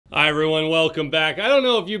Hi everyone, welcome back. I don't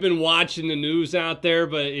know if you've been watching the news out there,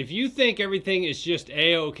 but if you think everything is just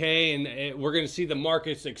a-okay and we're going to see the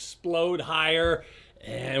markets explode higher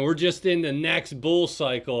and we're just in the next bull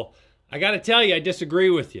cycle, I got to tell you, I disagree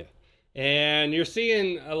with you. And you're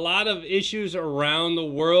seeing a lot of issues around the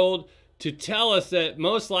world to tell us that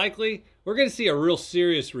most likely we're going to see a real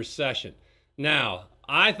serious recession. Now,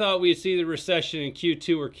 I thought we'd see the recession in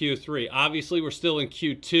Q2 or Q3. Obviously, we're still in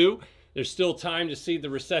Q2. There's still time to see the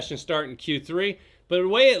recession start in Q3. But the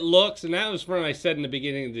way it looks, and that was what I said in the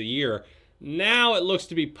beginning of the year, now it looks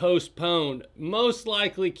to be postponed, most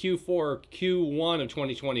likely Q4 or Q1 of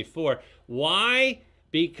 2024. Why?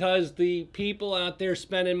 Because the people out there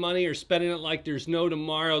spending money are spending it like there's no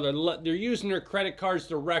tomorrow. They're using their credit cards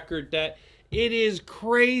to record debt. It is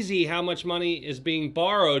crazy how much money is being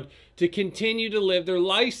borrowed to continue to live their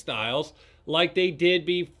lifestyles like they did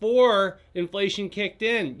before inflation kicked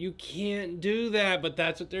in. You can't do that, but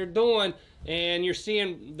that's what they're doing. And you're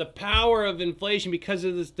seeing the power of inflation because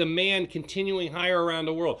of this demand continuing higher around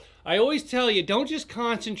the world. I always tell you, don't just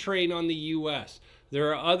concentrate on the US.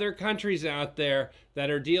 There are other countries out there that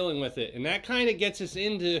are dealing with it. And that kind of gets us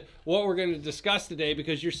into what we're going to discuss today,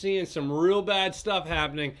 because you're seeing some real bad stuff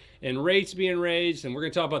happening and rates being raised. And we're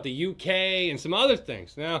going to talk about the UK and some other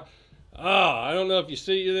things. Now, I don't know if you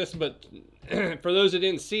see this, but for those that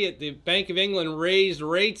didn't see it, the Bank of England raised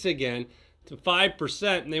rates again to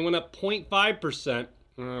 5%, and they went up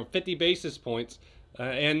 0.5%, 50 basis points.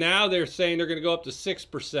 And now they're saying they're going to go up to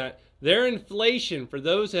 6%. Their inflation, for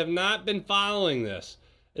those who have not been following this,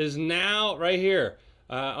 is now right here.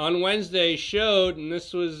 On Wednesday showed, and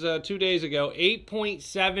this was 2 days ago,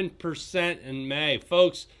 8.7% in May.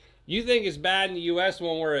 Folks, you think it's bad in the U.S.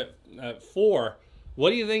 when we're at 4. What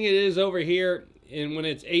do you think it is over here when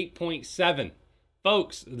it's 8.7?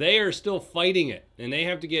 Folks, they are still fighting it, and they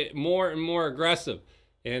have to get more and more aggressive.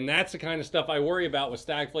 And that's the kind of stuff I worry about with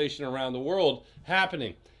stagflation around the world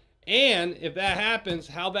happening. And if that happens,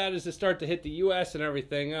 how bad does it start to hit the U.S. and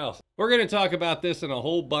everything else? We're going to talk about this and a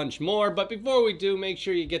whole bunch more. But before we do, make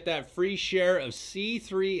sure you get that free share of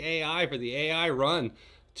C3 AI for the AI run.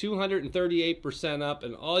 238% up.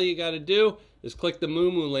 And all you got to do is click the Moo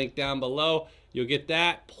link down below. You'll get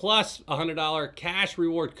that plus a $100 cash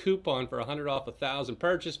reward coupon for $100 off 1,000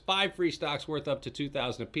 purchase. 5 free stocks worth up to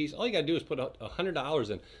 $2,000 a piece. All you got to do is put $100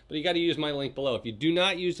 in, but you got to use my link below. If you do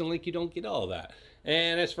not use the link, you don't get all that.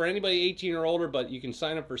 And it's for anybody 18 or older, but you can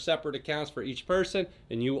sign up for separate accounts for each person,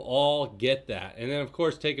 and you all get that. And then, of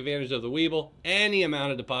course, take advantage of the Weeble. Any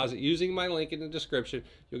amount of deposit using my link in the description,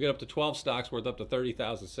 you'll get up to 12 stocks worth up to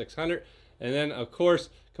 $30,600. And then, of course,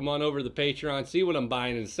 come on over to the Patreon, see what I'm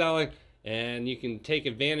buying and selling. And you can take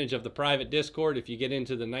advantage of the private Discord if you get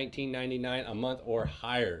into the $19.99 a month or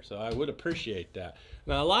higher. So I would appreciate that.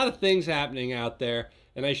 Now, a lot of things happening out there,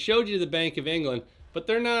 and I showed you the Bank of England, but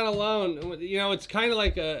they're not alone. You know, it's kind of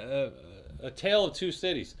like a tale of two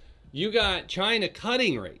cities. You got China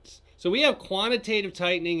cutting rates. So we have quantitative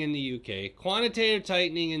tightening in the UK, quantitative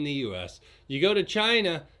tightening in the US. You go to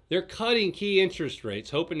China, they're cutting key interest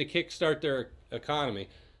rates, hoping to kickstart their economy.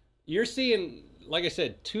 You're seeing, like I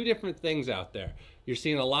said, two different things out there. You're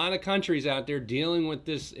seeing a lot of countries out there dealing with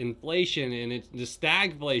this inflation, and it's the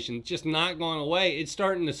stagflation. It's just not going away. It's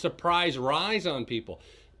starting to surprise rise on people.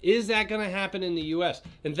 Is that going to happen in the U.S.?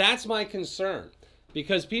 And that's my concern,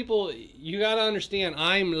 because people, you got to understand,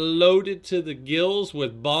 I'm loaded to the gills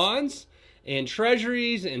with bonds and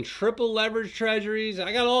treasuries and triple leverage treasuries.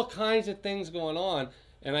 I got all kinds of things going on,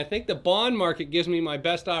 and I think the bond market gives me my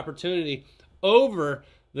best opportunity over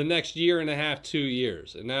the next year and a half, 2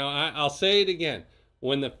 years. And now I'll say it again.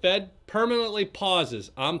 When the Fed permanently pauses,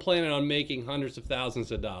 I'm planning on making hundreds of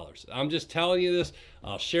thousands of dollars. I'm just telling you this.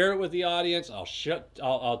 I'll share it with the audience.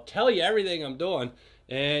 I'll tell you everything I'm doing.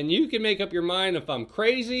 And you can make up your mind if I'm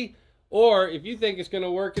crazy or if you think it's going to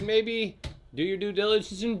work, and maybe do your due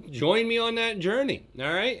diligence and join me on that journey.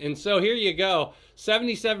 All right? And so here you go.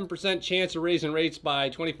 77% chance of raising rates by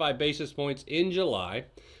 25 basis points in July.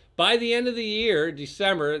 By the end of the year,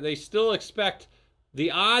 December, they still expect,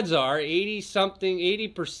 the odds are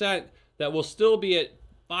 80% that will still be at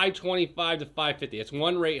 525 to 550. It's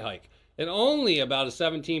one rate hike. And only about a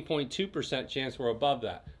 17.2% chance we're above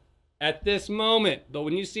that at this moment. But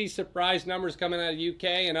when you see surprise numbers coming out of UK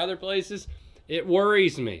and other places, it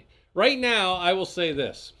worries me. Right now, I will say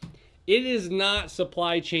this. It is not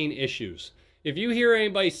supply chain issues. If you hear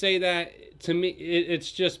anybody say that, to me,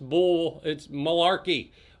 it's just bull. It's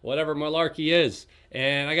malarkey. Whatever malarkey is.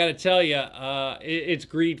 And I got to tell you, it's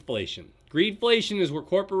greedflation. Greedflation is where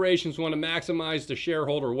corporations want to maximize the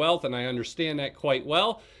shareholder wealth, and I understand that quite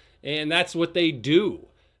well. And that's what they do.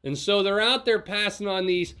 And so they're out there passing on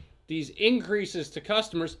these increases to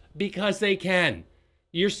customers because they can.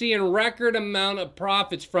 You're seeing record amount of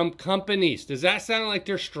profits from companies. Does that sound like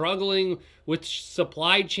they're struggling with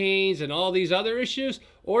supply chains and all these other issues?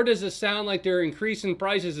 Or does it sound like they're increasing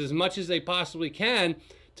prices as much as they possibly can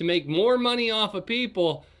to make more money off of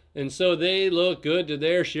people, and so they look good to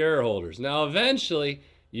their shareholders? Now, eventually,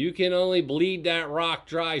 you can only bleed that rock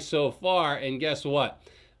dry so far, and guess what?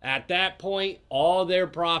 At that point, all their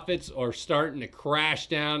profits are starting to crash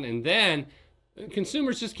down, and then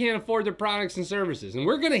consumers just can't afford their products and services. And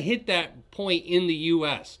we're going to hit that point in the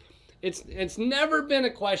U.S. It's never been a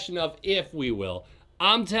question of if we will.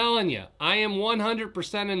 I'm telling you, I am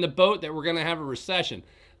 100% in the boat that we're going to have a recession.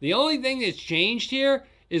 The only thing that's changed here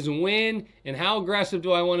is when and how aggressive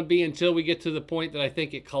do I want to be until we get to the point that I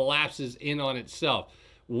think it collapses in on itself.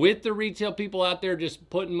 With the retail people out there just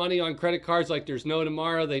putting money on credit cards like there's no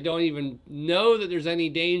tomorrow, they don't even know that there's any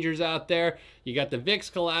dangers out there. You got the VIX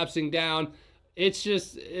collapsing down. It's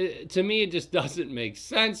just, to me, it just doesn't make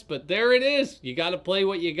sense, but there it is. You got to play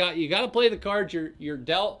what you got. You got to play the cards you're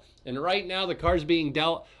dealt, and right now the cards being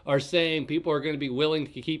dealt are saying people are going to be willing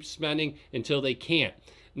to keep spending until they can't.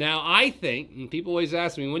 Now, I think, and people always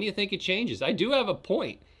ask me, when do you think it changes? I do have a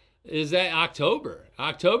point, is that October.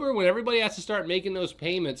 October, when everybody has to start making those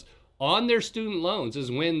payments on their student loans, is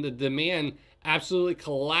when the demand absolutely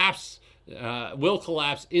will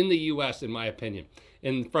collapse in the U.S., in my opinion.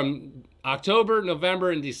 And from October, November,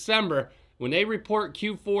 and December, when they report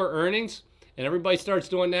Q4 earnings, and everybody starts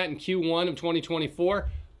doing that in Q1 of 2024,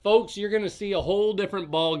 folks, you're going to see a whole different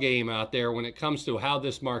ball game out there when it comes to how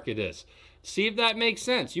this market is. See if that makes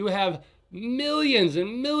sense. You have millions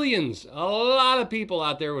and millions, a lot of people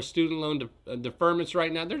out there with student loan deferments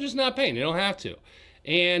right now. They're just not paying. They don't have to.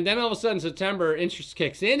 And then all of a sudden, September, interest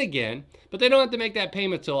kicks in again, but they don't have to make that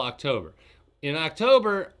payment till October. In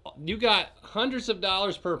October, you got hundreds of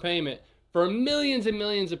dollars per payment for millions and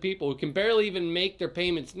millions of people who can barely even make their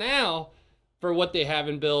payments now for what they have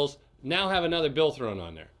in bills, now have another bill thrown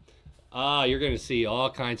on there. You're going to see all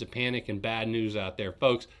kinds of panic and bad news out there,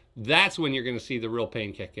 folks. That's when you're going to see the real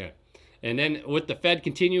pain kick in. And then with the Fed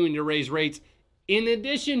continuing to raise rates, in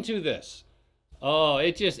addition to this,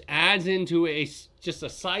 it just adds into just a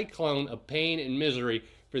cyclone of pain and misery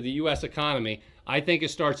for the U.S. economy. I think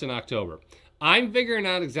it starts in October. I'm figuring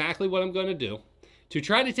out exactly what I'm going to do to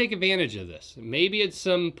try to take advantage of this. Maybe it's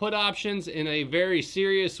some put options in a very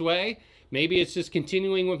serious way. Maybe it's just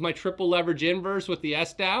continuing with my triple leverage inverse with the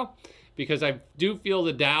S-Dow, because I do feel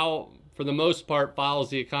the Dow, for the most part,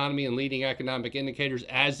 follows the economy and leading economic indicators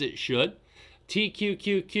as it should.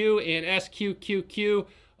 TQQQ and SQQQ,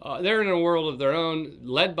 they're in a world of their own,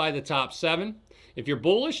 led by the top 7. If you're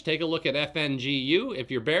bullish, take a look at FNGU.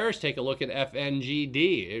 If you're bearish, take a look at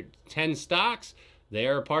FNGD. 10 stocks, they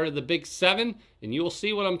are part of the big 7, and you'll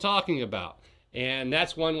see what I'm talking about. And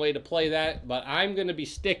that's one way to play that, but I'm going to be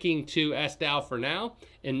sticking to S-Dow for now,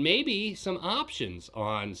 and maybe some options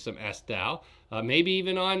on some S-Dow, maybe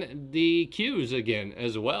even on the Qs again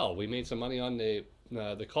as well. We made some money on the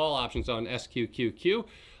call options on SQQQ.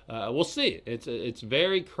 We'll see. It's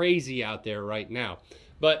very crazy out there right now.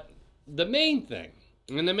 But the main thing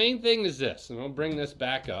is this, and I'll bring this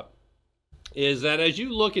back up, is that as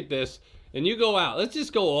you look at this and you go out, let's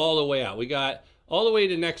just go all the way out. We got all the way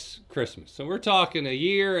to next Christmas. So we're talking a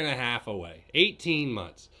year and a half away, 18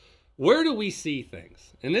 months. Where do we see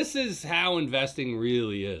things? And this is how investing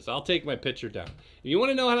really is. I'll take my picture down. If you want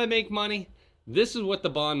to know how to make money, this is what the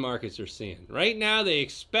bond markets are seeing. Right now, they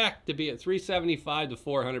expect to be at 375 to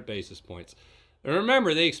 400 basis points. And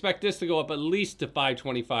remember, they expect this to go up at least to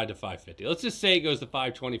 525 to 550. Let's just say it goes to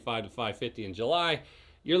 525 to 550 in July.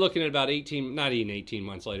 You're looking at about 18, not even 18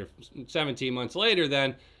 months later, 17 months later,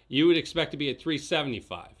 then you would expect to be at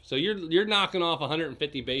 375. So you're knocking off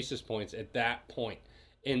 150 basis points at that point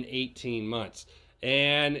in 18 months.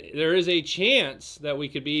 And there is a chance that we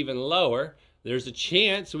could be even lower. There's a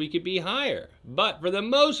chance we could be higher. But for the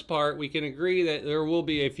most part, we can agree that there will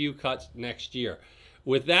be a few cuts next year.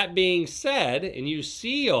 With that being said, and you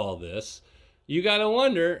see all this, you got to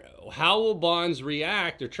wonder, how will bonds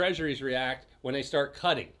react or treasuries react when they start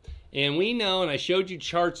cutting? And we know, and I showed you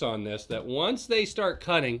charts on this, that once they start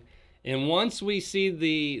cutting, and once we see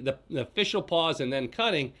the official pause and then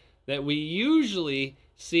cutting, that we usually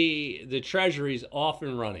see the treasuries off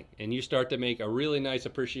and running, and you start to make a really nice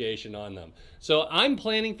appreciation on them. So I'm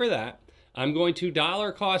planning for that. I'm going to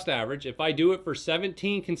dollar cost average. If I do it for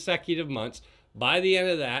 17 consecutive months, by the end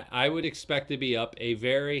of that, I would expect to be up a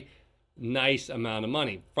very nice amount of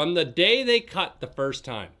money. From the day they cut the first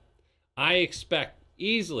time, I expect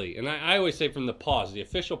easily, and I always say from the pause, the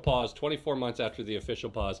official pause, 24 months after the official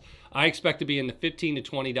pause, I expect to be in the $15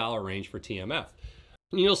 to $20 range for TMF.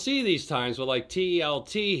 And you'll see these times with like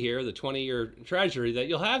TLT here, the 20-year treasury, that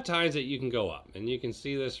you'll have times that you can go up. And you can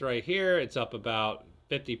see this right here. It's up about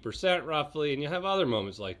 50% roughly, and you'll have other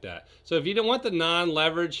moments like that. So if you don't want the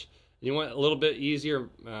non-leverage, you want a little bit easier,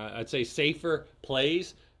 I'd say safer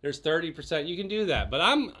plays, there's 30%, you can do that. But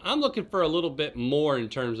I'm looking for a little bit more in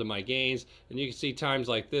terms of my gains. And you can see times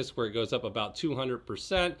like this where it goes up about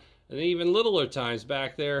 200%, and even littler times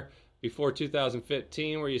back there before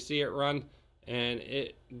 2015 where you see it run and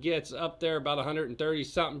it gets up there about 130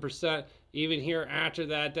 something percent. Even here after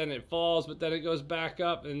that, then it falls, but then it goes back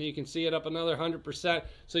up, and you can see it up another 100%.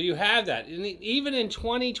 So you have that. And even in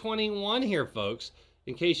 2021 here, folks,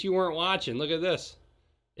 in case you weren't watching, look at this.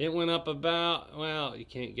 It went up about, well, you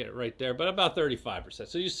can't get it right there, but about 35%.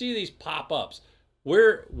 So you see these pop-ups.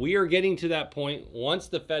 We are getting to that point once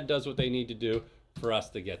the Fed does what they need to do for us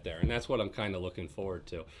to get there. And that's what I'm kind of looking forward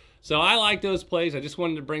to. So I like those plays. I just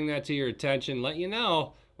wanted to bring that to your attention, let you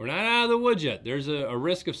know we're not out of the woods yet. There's a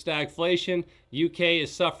risk of stagflation. UK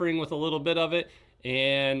is suffering with a little bit of it.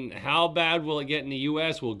 And how bad will it get in the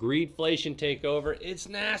US? Will greedflation take over? It's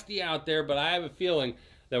nasty out there, but I have a feeling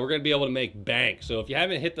that we're going to be able to make bank. So if you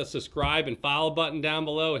haven't hit the subscribe and follow button down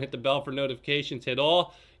below and hit the bell for notifications, hit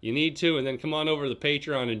all. You need to, and then come on over to the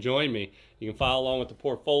Patreon and join me. You can follow along with the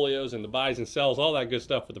portfolios and the buys and sells, all that good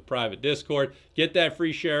stuff with the private Discord. Get that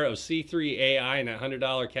free share of C3AI and that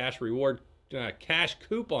 $100 cash reward, cash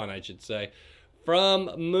coupon, I should say, from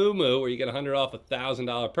Moo, where you get $100 off a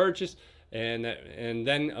 $1,000 purchase, and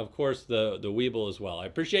then, of course, the Weeble as well. I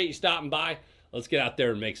appreciate you stopping by. Let's get out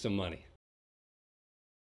there and make some money.